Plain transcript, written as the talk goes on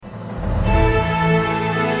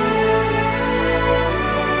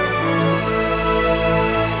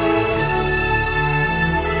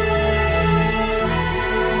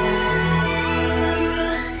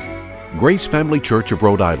Grace Family Church of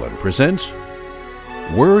Rhode Island presents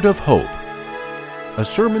Word of Hope, a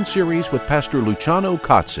sermon series with Pastor Luciano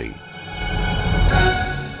Cozzi.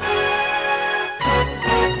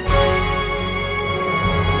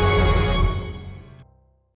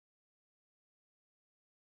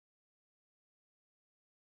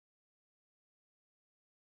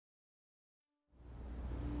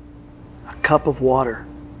 A cup of water.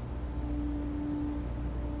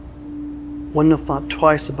 Wouldn't have thought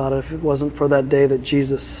twice about it if it wasn't for that day that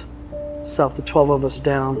Jesus sat the 12 of us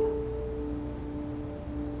down.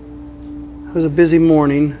 It was a busy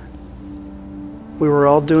morning. We were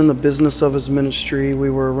all doing the business of his ministry. We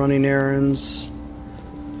were running errands,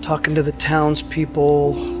 talking to the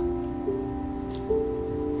townspeople.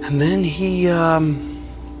 And then he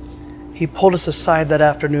pulled us aside that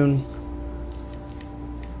afternoon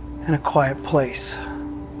in a quiet place.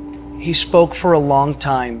 He spoke for a long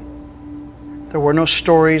time. There were no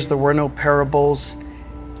stories, there were no parables.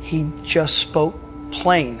 He just spoke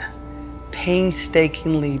plain,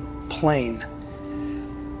 painstakingly plain.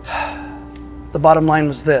 The bottom line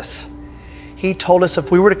was this. He told us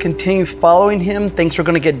if we were to continue following him, things were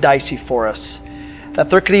going to get dicey for us. That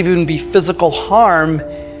there could even be physical harm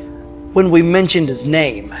when we mentioned his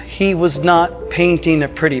name. He was not painting a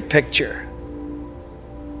pretty picture.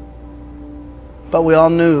 But we all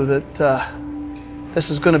knew that this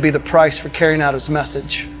is going to be the price for carrying out his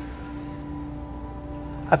message.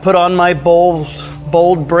 I put on my bold,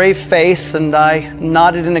 brave face and I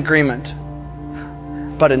nodded in agreement.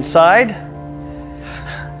 But inside,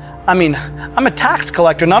 I'm a tax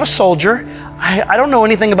collector, not a soldier. I don't know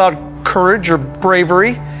anything about courage or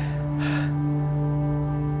bravery.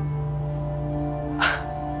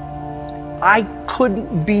 I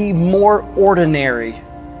couldn't be more ordinary.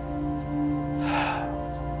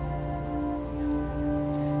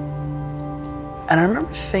 And I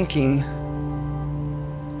remember thinking,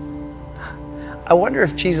 I wonder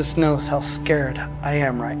if Jesus knows how scared I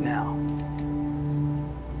am right now.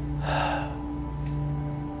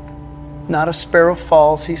 Not a sparrow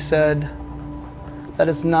falls, he said, that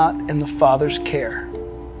is not in the Father's care.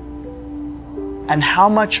 And how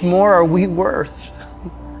much more are we worth?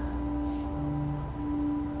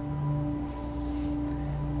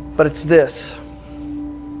 But it's this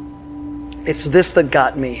that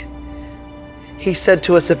got me. He said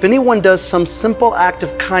to us, if anyone does some simple act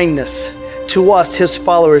of kindness to us, his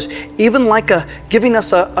followers, even like giving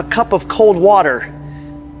us a cup of cold water,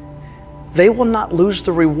 they will not lose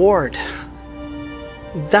the reward.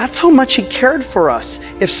 That's how much he cared for us.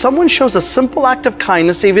 If someone shows a simple act of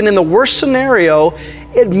kindness, even in the worst scenario,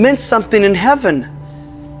 it meant something in heaven.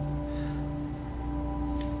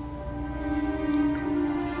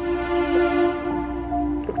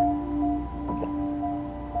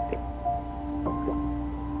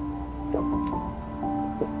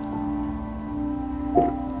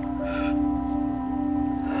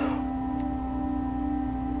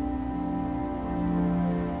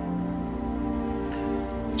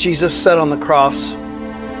 Jesus said on the cross,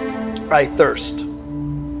 I thirst.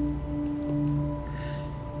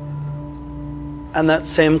 And that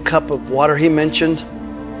same cup of water he mentioned,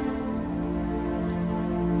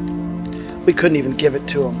 we couldn't even give it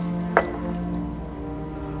to him.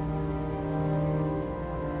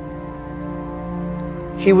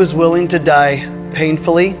 He was willing to die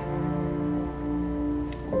painfully,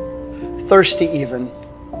 thirsty even,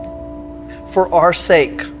 for our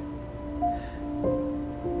sake.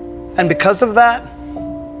 And because of that,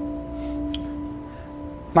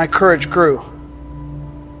 my courage grew.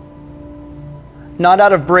 Not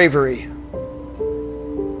out of bravery,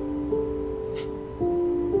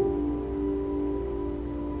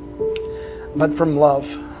 but from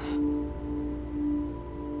love.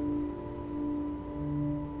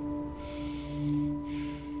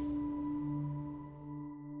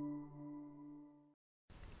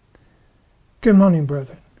 Good morning,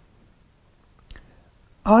 brethren.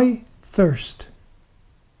 I thirst.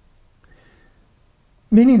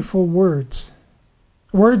 Meaningful words.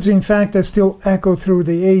 Words, in fact, that still echo through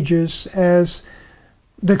the ages as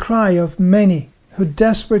the cry of many who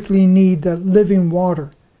desperately need the living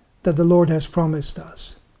water that the Lord has promised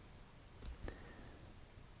us.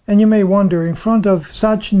 And you may wonder, in front of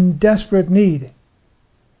such desperate need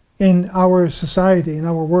in our society, in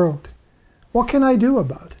our world, what can I do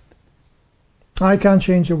about it? I can't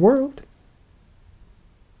change the world.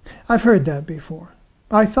 I've heard that before.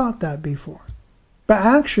 I thought that before. But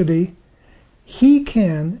actually, he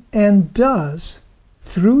can and does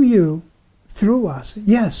through you, through us.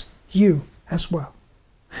 Yes, you as well.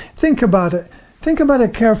 Think about it. Think about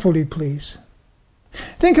it carefully, please.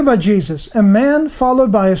 Think about Jesus, a man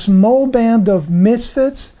followed by a small band of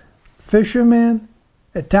misfits, fishermen,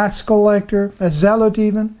 a tax collector, a zealot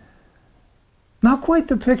even. Not quite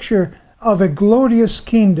the picture of a glorious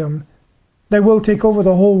kingdom that will take over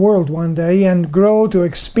the whole world one day and grow to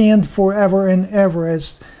expand forever and ever,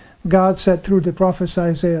 as God said through the prophet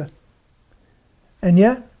Isaiah. And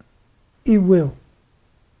yet, it will.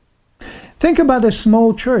 Think about a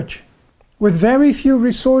small church with very few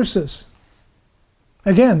resources.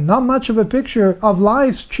 Again, not much of a picture of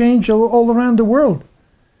lives change all around the world.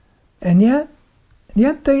 And yet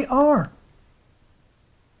they are.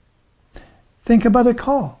 Think about a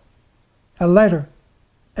call, a letter,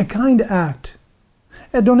 a kind act,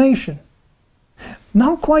 a donation.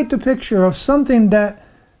 Not quite the picture of something that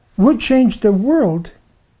would change the world,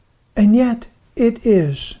 and yet it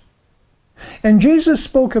is. And Jesus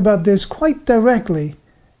spoke about this quite directly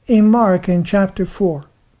in Mark in chapter 4,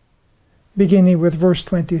 beginning with verse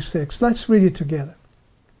 26. Let's read it together.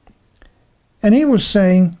 And he was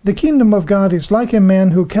saying, the kingdom of God is like a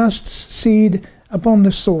man who casts seed upon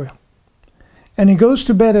the soil. And he goes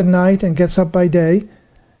to bed at night and gets up by day,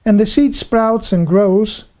 and the seed sprouts and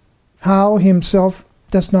grows, how he himself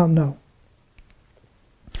does not know.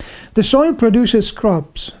 The soil produces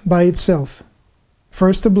crops by itself.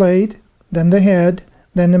 First the blade, then the head,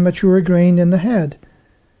 then the mature grain in the head.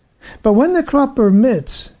 But when the crop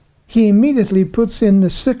permits, he immediately puts in the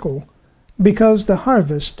sickle, because the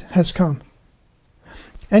harvest has come.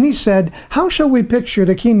 And he said, how shall we picture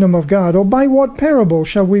the kingdom of God, or by what parable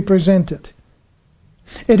shall we present it?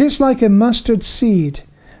 It is like a mustard seed,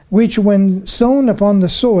 which when sown upon the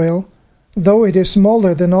soil, though it is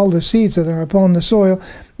smaller than all the seeds that are upon the soil,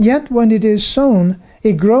 yet when it is sown,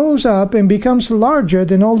 it grows up and becomes larger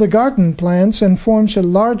than all the garden plants and forms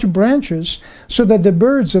large branches, so that the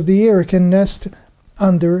birds of the air can nest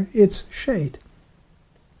under its shade.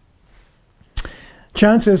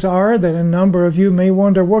 Chances are that a number of you may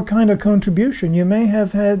wonder what kind of contribution you may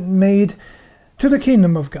have had made to the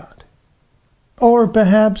kingdom of God. Or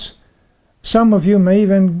perhaps some of you may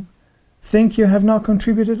even think you have not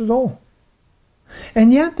contributed at all.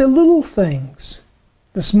 And yet the little things,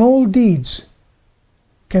 the small deeds,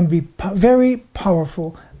 can be very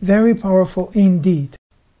powerful indeed.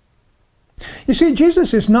 You see,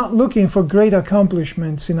 Jesus is not looking for great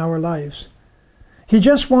accomplishments in our lives. He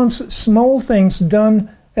just wants small things done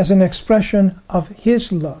as an expression of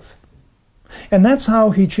His love. And that's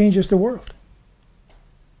how He changes the world.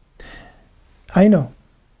 I know,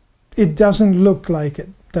 it doesn't look like it,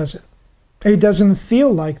 does it? It doesn't feel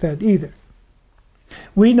like that either.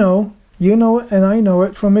 We know, you know, and I know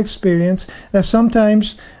it from experience, that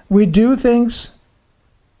sometimes we do things,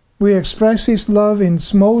 we express His love in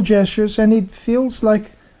small gestures, and it feels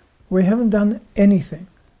like we haven't done anything.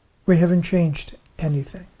 We haven't changed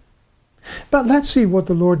anything. But let's see what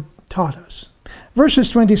the Lord taught us.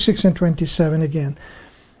 Verses 26 and 27 again.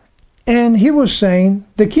 And He was saying,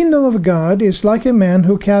 the kingdom of God is like a man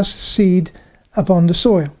who casts seed upon the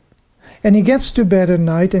soil. And he gets to bed at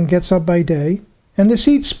night and gets up by day, and the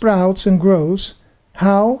seed sprouts and grows,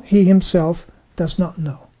 how he himself does not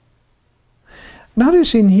know.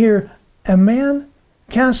 Notice in here, a man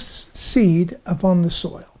casts seed upon the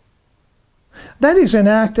soil. That is an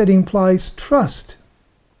act that implies trust.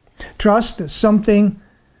 Trust that something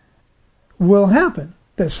will happen,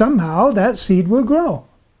 that somehow that seed will grow.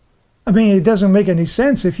 I mean, it doesn't make any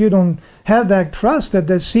sense if you don't have that trust that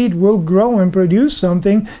the seed will grow and produce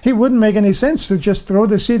something. It wouldn't make any sense to just throw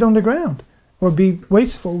the seed on the ground or be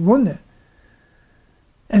wasteful, wouldn't it?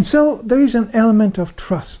 And so there is an element of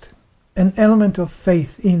trust, an element of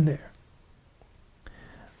faith in there.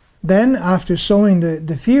 Then, after sowing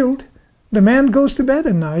the field, the man goes to bed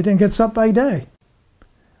at night and gets up by day.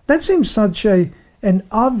 That seems such an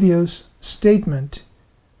obvious statement.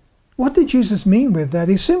 What did Jesus mean with that?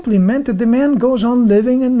 He simply meant that the man goes on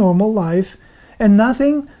living a normal life, and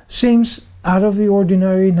nothing seems out of the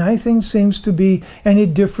ordinary, nothing seems to be any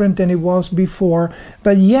different than it was before.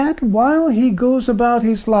 But yet, while he goes about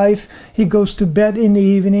his life, he goes to bed in the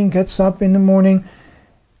evening, gets up in the morning,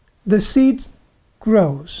 the seed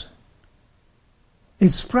grows. It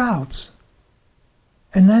sprouts.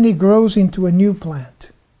 And then it grows into a new plant.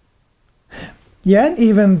 Yet,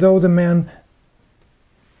 even though the man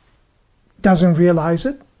doesn't realize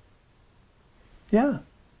it, the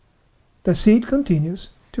seed continues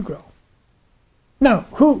to grow. Now,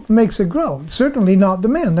 who makes it grow? Certainly not the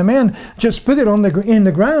man. The man just put it in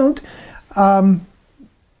the ground.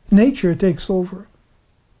 Nature takes over.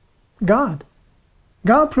 God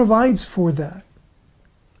provides for that.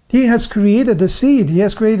 He has created the seed. He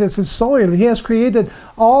has created the soil. He has created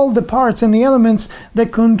all the parts and the elements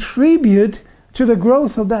that contribute to the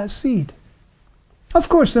growth of that seed. Of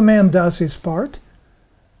course, the man does his part,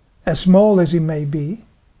 as small as he may be,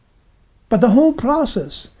 but the whole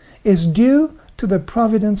process is due to the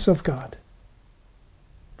providence of God.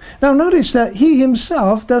 Now notice that he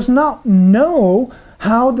himself does not know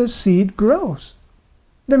how the seed grows.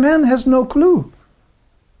 The man has no clue.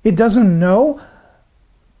 He doesn't know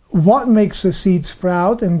what makes the seed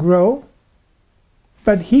sprout and grow,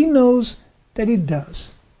 but he knows that it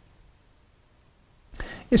does.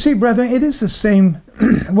 You see, brethren, it is the same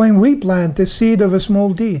when we plant the seed of a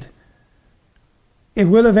small deed. It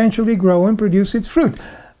will eventually grow and produce its fruit.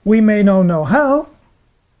 We may not know how,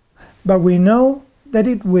 but we know that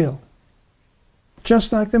it will,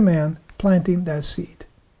 just like the man planting that seed.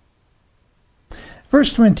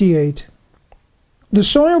 Verse 28, the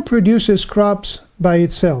soil produces crops by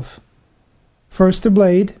itself. First the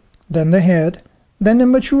blade, then the head, then the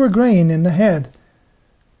mature grain in the head.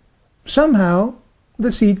 Somehow,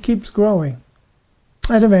 the seed keeps growing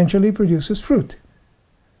and eventually produces fruit.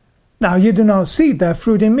 Now, you do not see that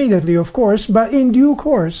fruit immediately, of course, but in due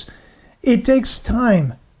course, it takes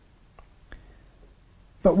time.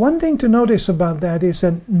 But one thing to notice about that is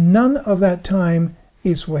that none of that time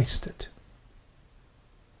is wasted.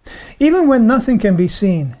 Even when nothing can be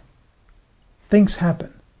seen, things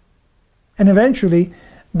happen. And eventually,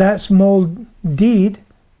 that small deed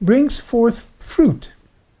brings forth fruit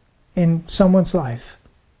in someone's life.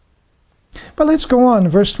 But let's go on,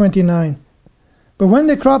 verse 29. But when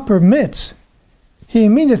the crop permits, he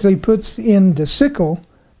immediately puts in the sickle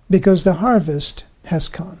because the harvest has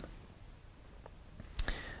come.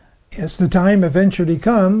 Yes, the time eventually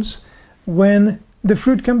comes when the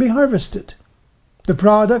fruit can be harvested. The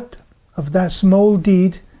product of that small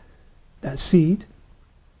deed, that seed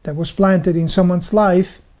that was planted in someone's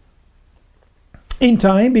life, in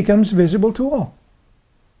time becomes visible to all.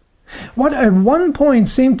 What at one point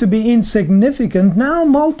seemed to be insignificant now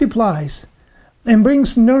multiplies and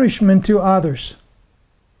brings nourishment to others.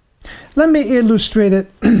 Let me illustrate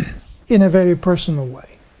it in a very personal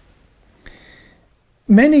way.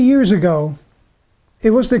 Many years ago,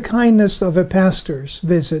 it was the kindness of a pastor's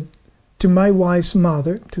visit to my wife's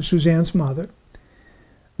mother, to Suzanne's mother,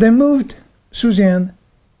 that moved Suzanne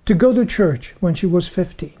to go to church when she was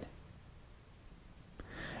 15.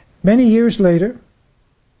 Many years later,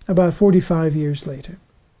 about 45 years later,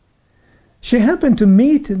 she happened to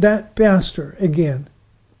meet that pastor again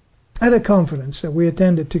at a conference that we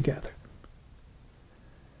attended together.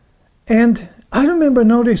 And I remember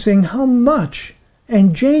noticing how much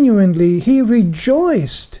and genuinely he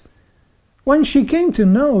rejoiced when she came to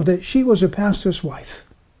know that she was a pastor's wife.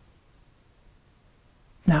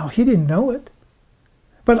 Now, he didn't know it,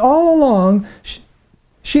 but all along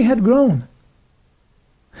she had grown.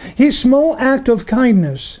 His small act of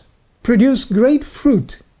kindness produced great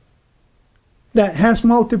fruit that has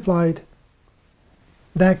multiplied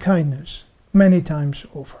that kindness many times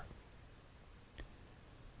over.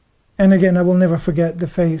 And again, I will never forget the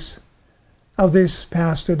face of this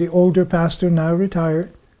pastor, the older pastor, now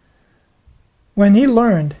retired, when he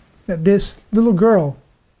learned that this little girl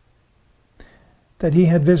that he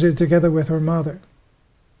had visited together with her mother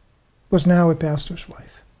was now a pastor's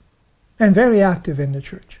wife and very active in the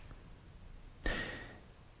church.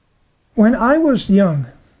 When I was young,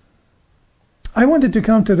 I wanted to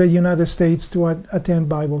come to the United States to attend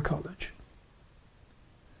Bible college.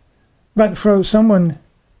 But for someone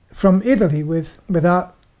from Italy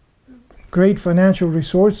without great financial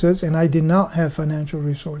resources, and I did not have financial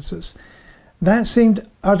resources, that seemed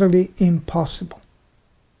utterly impossible.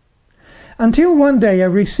 Until one day I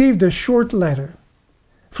received a short letter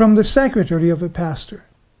from the secretary of a pastor.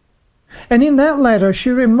 And in that letter, she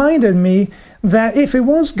reminded me that if it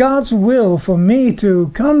was God's will for me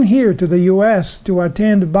to come here to the U.S. to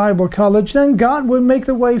attend Bible college, then God would make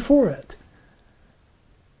the way for it.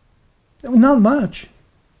 Not much.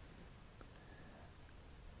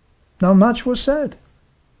 Not much was said.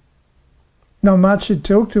 Not much it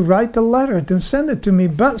took to write the letter and send it to me,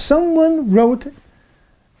 but someone wrote it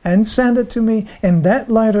and sent it to me, and that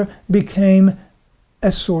letter became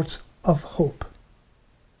a source of hope.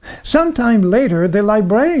 Sometime later, the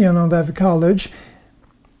librarian of that college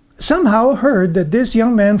somehow heard that this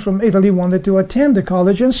young man from Italy wanted to attend the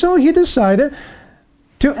college, and so he decided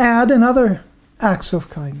to add another act of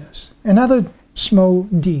kindness, another small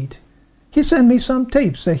deed. He sent me some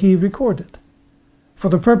tapes that he recorded for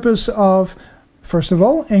the purpose of, first of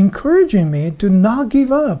all, encouraging me to not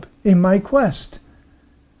give up in my quest,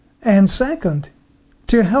 and second,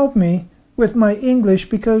 to help me with my English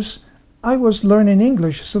because I was learning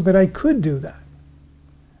English so that I could do that.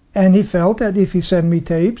 And he felt that if he sent me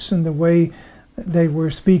tapes and the way they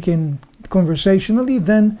were speaking conversationally,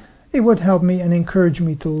 then it would help me and encourage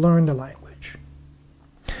me to learn the language.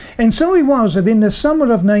 And so it was that in the summer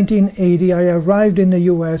of 1980, I arrived in the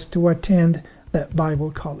U.S. to attend that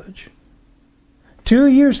Bible college. 2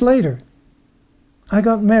 years later, I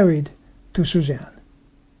got married to Suzanne.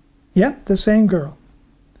 Yep, the same girl.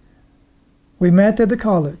 We met at the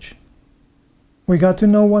college. We got to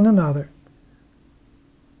know one another.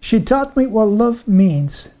 She taught me what love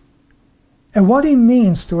means and what it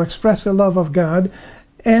means to express the love of God.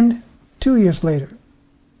 And 2 years later,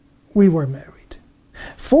 we were married.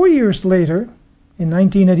 4 years later, in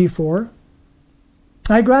 1984,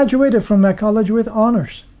 I graduated from that college with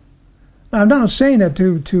honors. I'm not saying that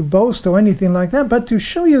to boast or anything like that, but to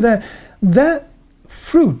show you that that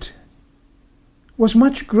fruit was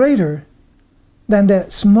much greater than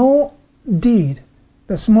that small deed,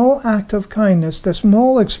 the small act of kindness, the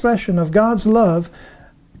small expression of God's love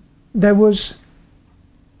that was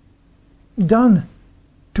done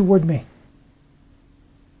toward me.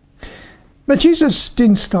 But Jesus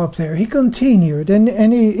didn't stop there. He continued. And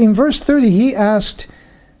in verse 30, he asked,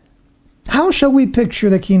 how shall we picture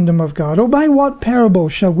the kingdom of God? Or by what parable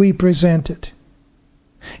shall we present it?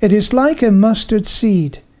 It is like a mustard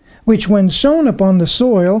seed, which when sown upon the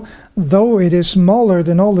soil, though it is smaller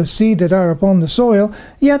than all the seed that are upon the soil,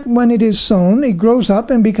 yet when it is sown, it grows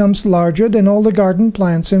up and becomes larger than all the garden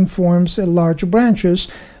plants and forms large branches,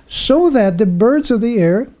 so that the birds of the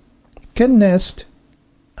air can nest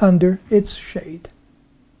under its shade.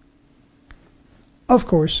 Of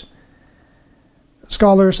course,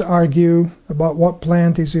 scholars argue about what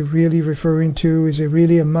plant is it really referring to. Is it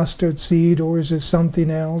really a mustard seed or is it something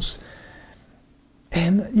else?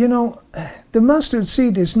 And, you know, the mustard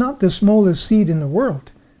seed is not the smallest seed in the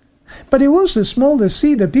world. But it was the smallest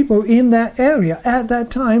seed that people in that area at that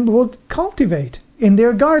time would cultivate in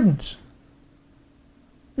their gardens.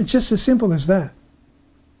 It's just as simple as that.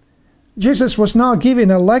 Jesus was not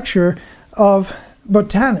giving a lecture of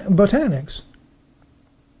botanics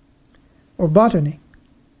or botany.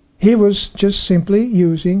 He was just simply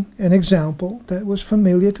using an example that was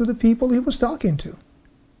familiar to the people he was talking to.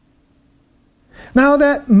 Now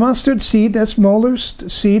that mustard seed, that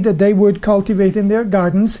smallest seed that they would cultivate in their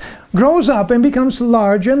gardens, grows up and becomes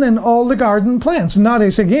larger than all the garden plants.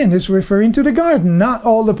 Notice again, it's referring to the garden, not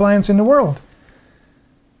all the plants in the world.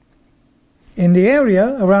 In the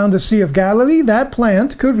area around the Sea of Galilee, that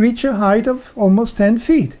plant could reach a height of almost 10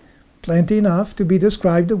 feet, plenty enough to be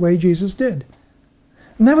described the way Jesus did.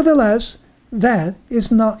 Nevertheless, that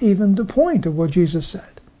is not even the point of what Jesus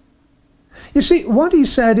said. You see, what he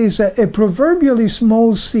said is that a proverbially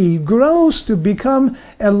small seed grows to become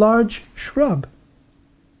a large shrub.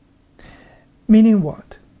 Meaning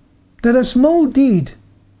what? That a small deed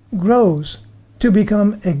grows to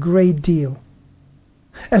become a great deal.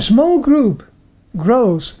 A small group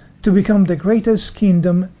grows to become the greatest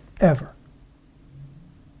kingdom ever.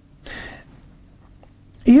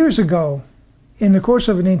 Years ago, in the course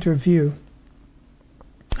of an interview,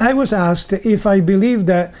 I was asked if I believed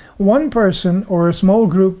that one person or a small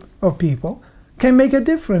group of people can make a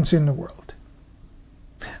difference in the world.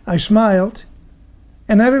 I smiled,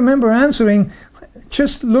 and I remember answering,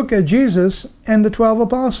 just look at Jesus and the 12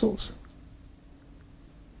 apostles.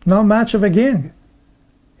 Not much of a gang.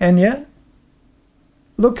 And yet,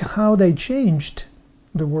 look how they changed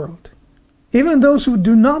the world. Even those who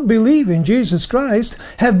do not believe in Jesus Christ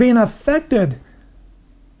have been affected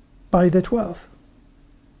by the 12.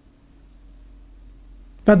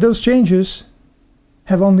 But those changes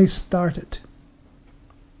have only started.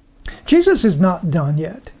 Jesus is not done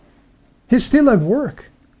yet. He's still at work.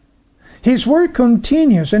 His work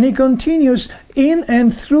continues, and he continues in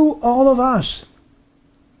and through all of us.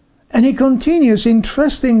 And he continues,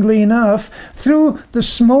 interestingly enough, through the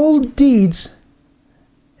small deeds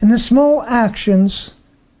and the small actions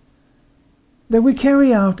that we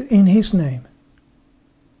carry out in his name.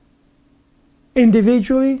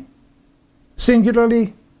 Individually,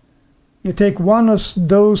 singularly, you take one of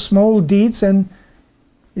those small deeds and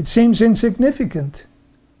it seems insignificant.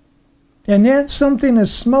 And yet something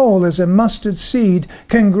as small as a mustard seed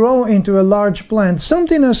can grow into a large plant.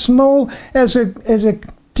 Something as small as a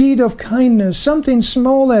deed of kindness, something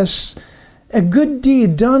small as a good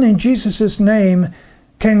deed done in Jesus' name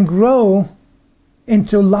can grow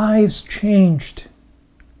into lives changed.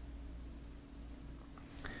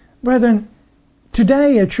 Brethren,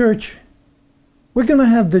 today at church, we're going to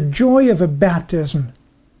have the joy of a baptism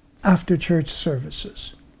after church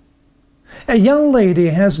services. A young lady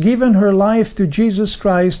has given her life to Jesus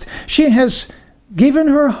Christ. She has given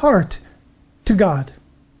her heart to God.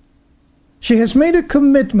 She has made a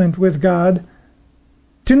commitment with God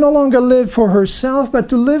to no longer live for herself, but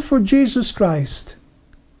to live for Jesus Christ.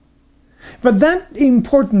 But that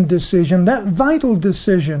important decision, that vital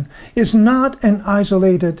decision, is not an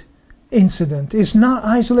isolated incident. It's not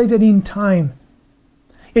isolated in time.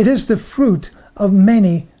 It is the fruit of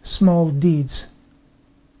many small deeds.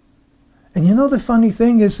 And you know, the funny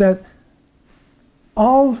thing is that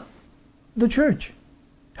all the church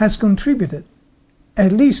has contributed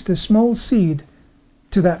at least a small seed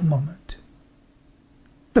to that moment.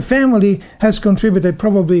 The family has contributed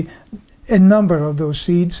probably a number of those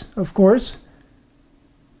seeds, of course.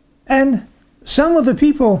 And some of the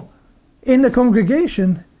people in the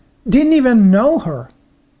congregation didn't even know her.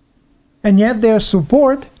 And yet their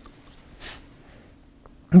support,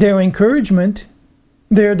 their encouragement,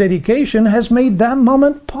 their dedication has made that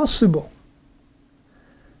moment possible.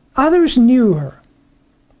 Others knew her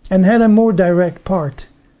and had a more direct part.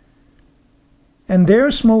 And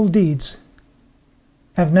their small deeds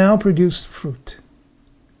have now produced fruit.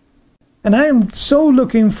 And I am so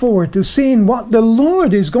looking forward to seeing what the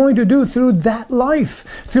Lord is going to do through that life,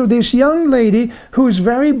 through this young lady who is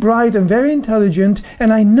very bright and very intelligent,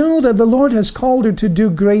 and I know that the Lord has called her to do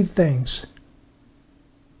great things.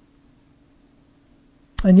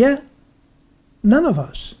 And yet, none of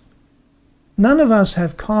us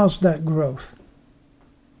have caused that growth.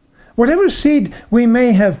 Whatever seed we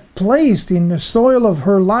may have placed in the soil of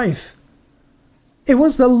her life, it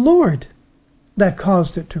was the Lord that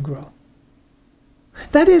caused it to grow.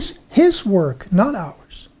 That is His work, not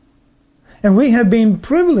ours. And we have been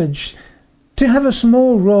privileged to have a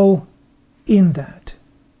small role in that.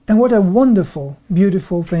 And what a wonderful,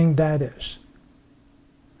 beautiful thing that is.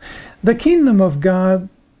 The kingdom of God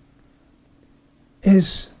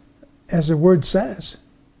is, as the word says,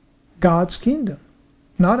 God's kingdom,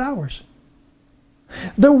 not ours.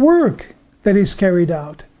 The work that is carried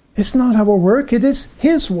out is not our work, it is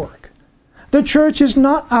His work. The church is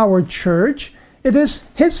not our church, it is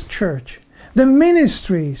His church. The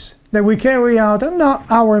ministries that we carry out are not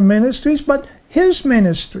our ministries, but His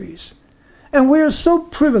ministries. And we are so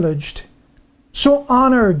privileged, so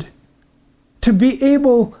honored to be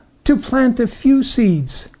able to plant a few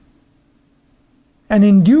seeds and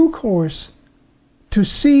in due course to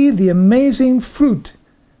see the amazing fruit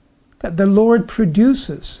that the Lord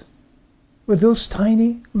produces with those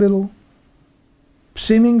tiny little,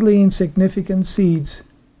 seemingly insignificant seeds.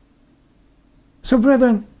 So,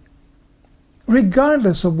 brethren,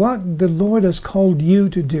 regardless of what the Lord has called you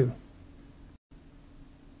to do,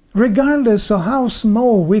 regardless of how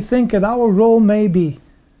small we think that our role may be,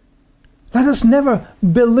 let us never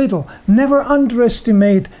belittle, never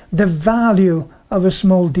underestimate the value of a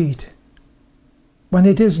small deed. When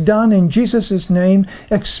it is done in Jesus' name,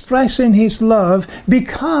 expressing His love,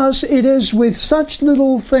 because it is with such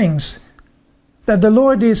little things that the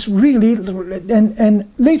Lord is really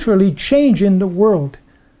and literally changing the world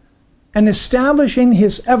and establishing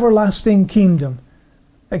His everlasting kingdom,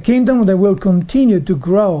 a kingdom that will continue to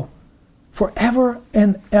grow forever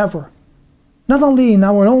and ever, not only in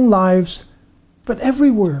our own lives, but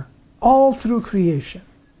everywhere, all through creation.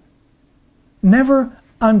 Never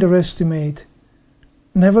underestimate,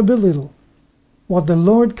 never belittle what the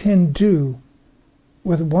Lord can do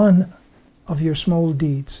with one of your small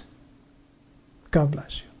deeds. God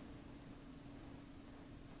bless you.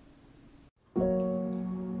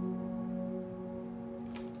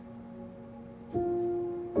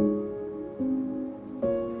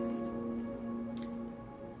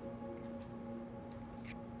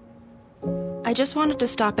 I just wanted to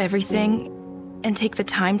stop everything and take the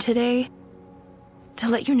time today to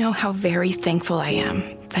let you know how very thankful I am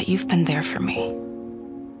that you've been there for me.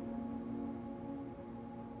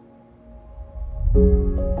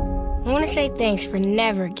 I want to say thanks for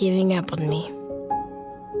never giving up on me.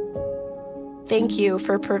 Thank you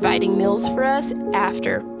for providing meals for us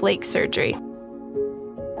after Blake's surgery.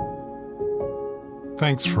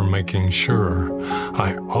 Thanks for making sure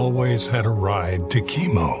I always had a ride to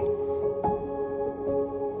chemo.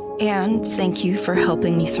 And thank you for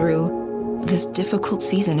helping me through this difficult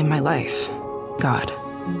season in my life, God.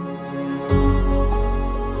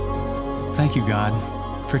 Thank you, God,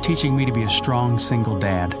 for teaching me to be a strong single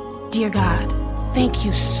dad. Dear God, thank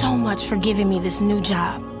you so much for giving me this new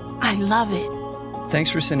job. I love it. Thanks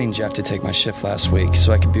for sending Jeff to take my shift last week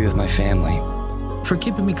so I could be with my family. For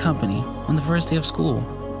keeping me company on the first day of school.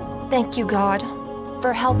 Thank you, God,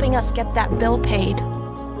 for helping us get that bill paid.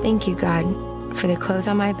 Thank you, God, for the clothes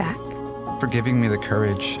on my back, for giving me the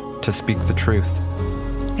courage to speak the truth.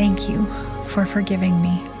 Thank you for forgiving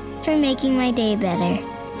me. For making my day better.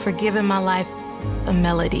 For giving my life a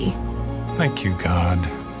melody. Thank you, God.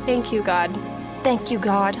 Thank you, God. Thank you,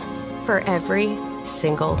 God. For every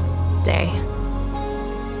single day.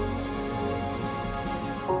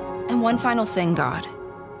 And one final thing, God.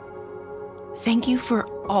 Thank you for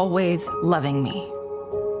always loving me.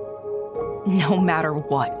 No matter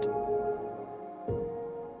what.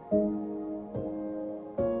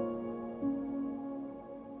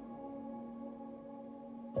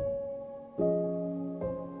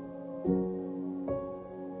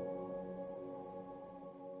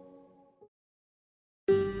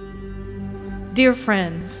 Dear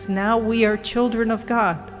friends, now we are children of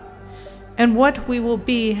God, and what we will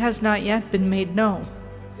be has not yet been made known.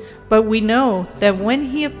 But we know that when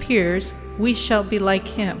he appears, we shall be like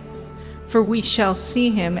him, for we shall see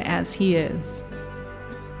him as he is.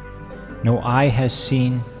 No eye has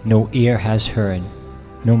seen, no ear has heard,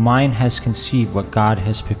 no mind has conceived what God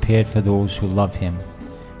has prepared for those who love him,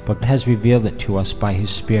 but has revealed it to us by his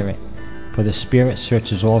Spirit. For the Spirit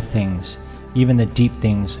searches all things, even the deep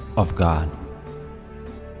things of God.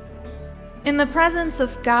 In the presence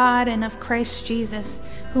of God and of Christ Jesus,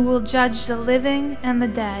 who will judge the living and the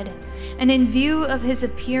dead, and in view of his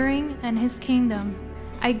appearing and his kingdom,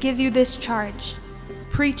 I give you this charge.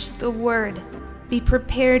 Preach the word. Be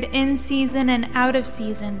prepared in season and out of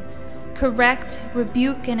season. Correct,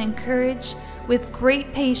 rebuke, and encourage with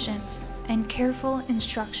great patience and careful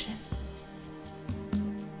instruction.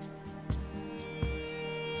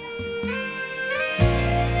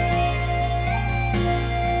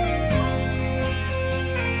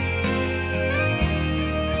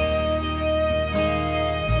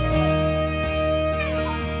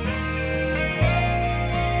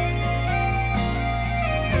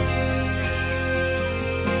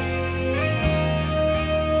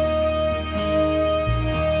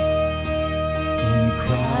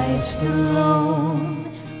 Christ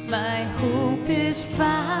alone, my hope is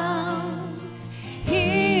found.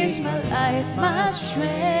 He is my light, my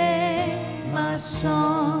strength, my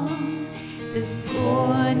song. This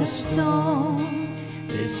cornerstone,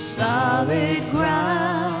 this solid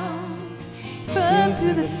ground, firm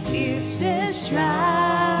through the fiercest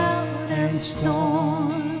drought and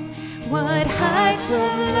storm. What heights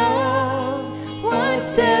of love,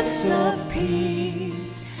 what depths of peace,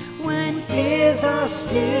 when fears are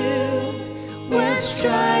stilled, when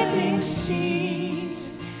striving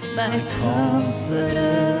cease. My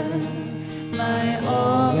comforter, my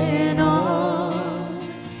all in all,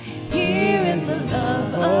 here in the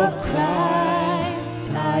love of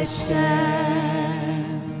Christ I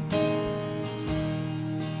stand.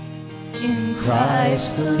 In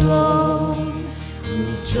Christ alone,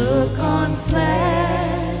 who took on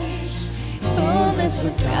flesh, fullness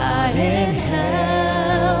of God in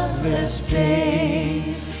helpless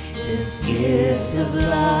babe, this gift of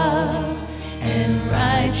love and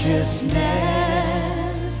righteousness,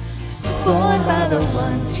 scorned by the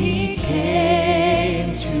ones he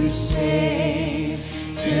came to save,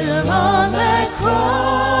 till on that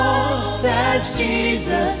cross as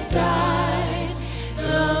Jesus died,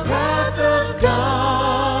 the wrath of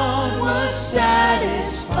God was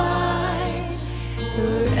satisfied.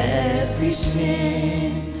 For every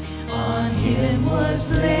sin on him was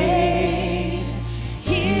laid,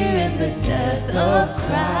 here in the death of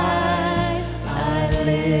Christ I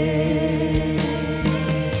live.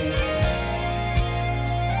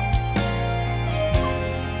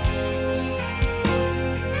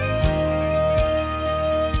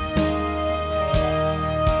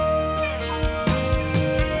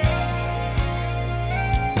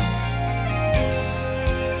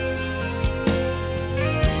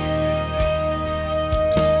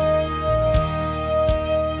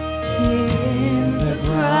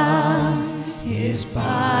 His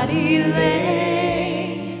body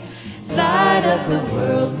lay, light of the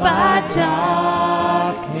world by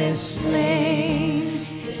darkness slain,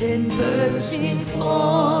 then bursting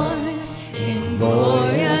forth in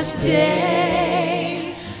glorious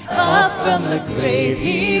day, up from the grave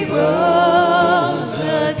he rose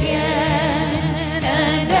again,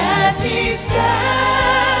 and as he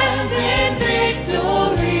stands in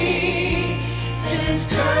victory, since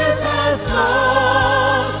curse has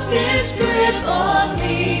lost its grip on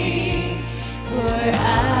me, for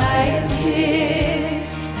I am his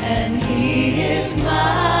and he is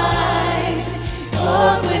mine,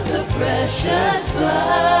 bought with the precious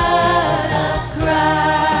blood of Christ.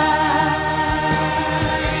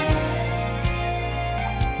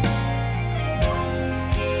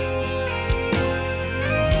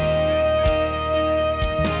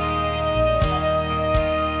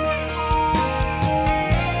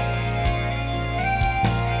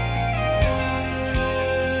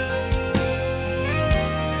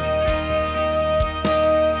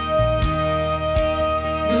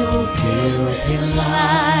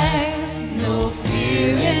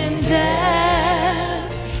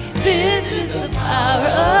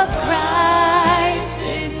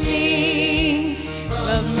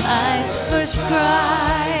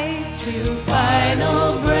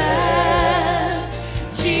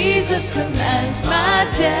 Jesus commands my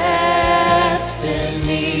destiny.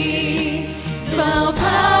 No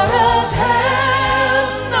power of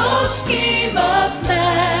hell, no scheme of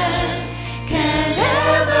man can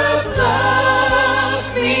ever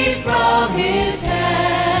pluck me from his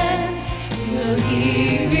hands till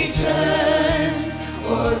he returns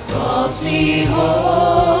or calls me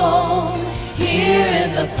home. Here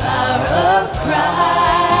in the power of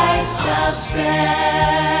Christ I'll stand.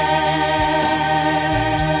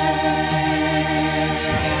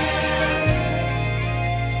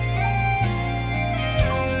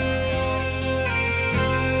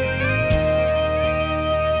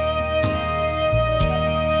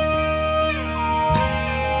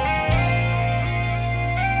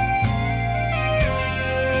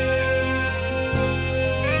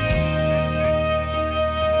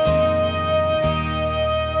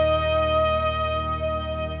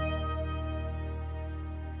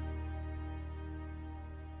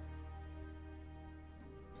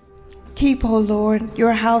 Keep, O Lord,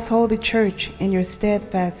 your house holy church in your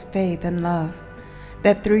steadfast faith and love,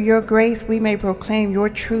 that through your grace we may proclaim your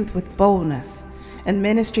truth with boldness and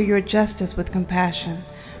minister your justice with compassion,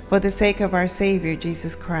 for the sake of our Savior,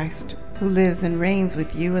 Jesus Christ, who lives and reigns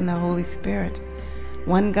with you in the Holy Spirit,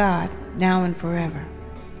 one God, now and forever.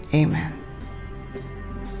 Amen.